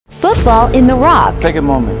Football in the Rock. Take a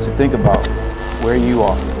moment to think about where you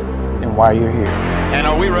are and why you're here. And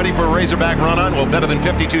are we ready for a Razorback run-on? Well, better than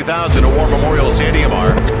 52,000 at War Memorial Stadium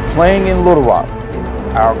are. Playing in Little Rock,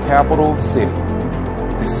 our capital city,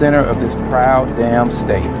 the center of this proud damn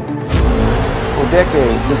state. For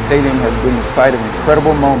decades, this stadium has been the site of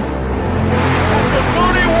incredible moments. At the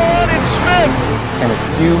 31, it's Smith! And a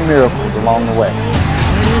few miracles along the way.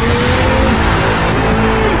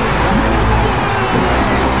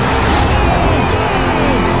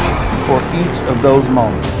 For each of those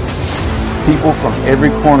moments, people from every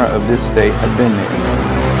corner of this state have been there.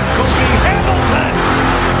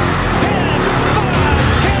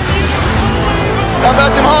 How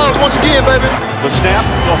about them Hogs once again, baby? The snap,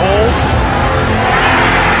 the hold.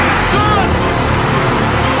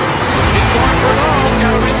 He's going for it all. He's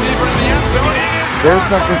got a receiver in the end zone. There's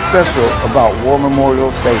something special about War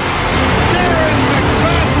Memorial Stadium.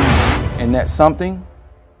 And that something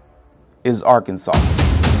is Arkansas.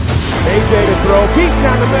 AJ to throw, deep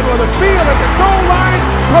down the middle of the field at the goal line,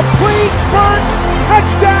 complete, burnt,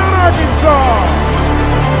 touchdown Arkansas!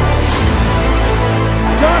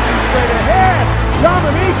 Johnson straight ahead,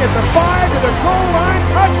 Dominique at the 5 to the goal line,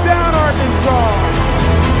 touchdown Arkansas!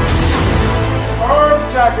 Earn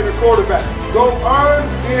tackle the quarterback, go earn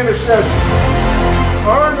the interception,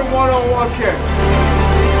 earn the one-on-one catch,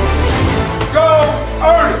 go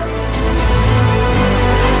earn it!